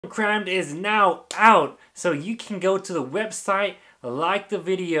Crammed is now out, so you can go to the website, like the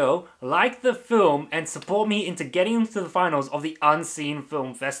video, like the film, and support me into getting into the finals of the UnScene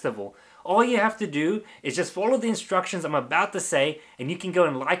Film Festival. All you have to do is just follow the instructions I'm about to say, and you can go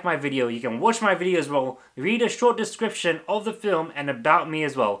and like my video. You can watch my video as well, read a short description of the film and about me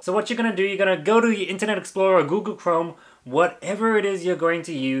as well. So what you're gonna do, you're gonna go to your Internet Explorer, Google Chrome, whatever it is you're going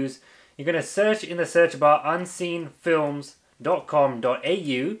to use. You're gonna search in the search bar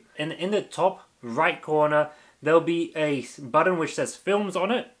unscenefilms.com.au, and in the top right corner there'll be a button which says films on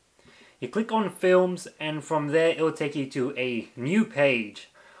it. You click on films, and from there it'll take you to a new page.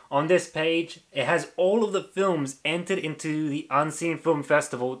 On this page it has all of the films entered into the UnScene Film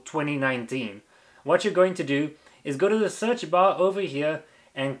Festival 2019. What you're going to do is go to the search bar over here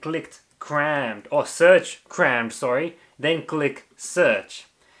and click Crammed, or search Crammed, sorry, then click search.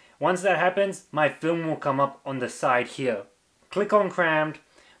 Once that happens, my film will come up on the side here. Click on Crammed.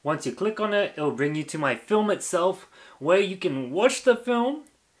 Once you click on it, it'll bring you to my film itself, where you can watch the film,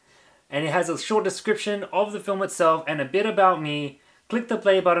 and it has a short description of the film itself and a bit about me. Click the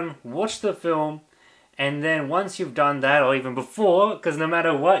play button, watch the film, and then once you've done that, or even before, because no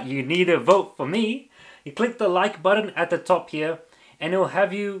matter what, you need to vote for me, you click the like button at the top here, and it'll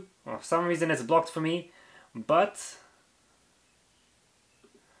have you, well, for some reason it's blocked for me, but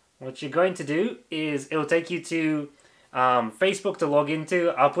what you're going to do is it'll take you to Facebook to log into.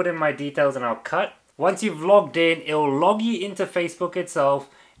 I'll put in my details and I'll cut. Once you've logged in, it'll log you into Facebook itself,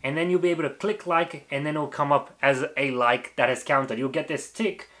 and then you'll be able to click like, and then it'll come up as a like that is counted. You'll get this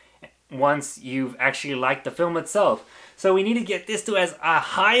tick once you've actually liked the film itself. So we need to get this to as a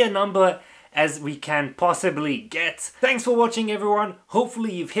higher number as we can possibly get. Thanks for watching, everyone.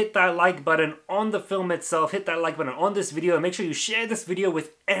 Hopefully you've hit that like button on the film itself, hit that like button on this video, and make sure you share this video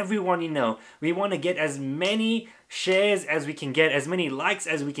with everyone you know. We want to get as many shares as we can get, as many likes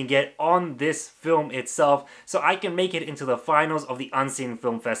as we can get on this film itself, so I can make it into the finals of the UnScene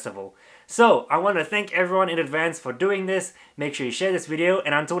Film Festival. So I want to thank everyone in advance for doing this. Make sure you share this video,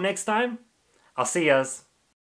 and until next time, I'll see yas.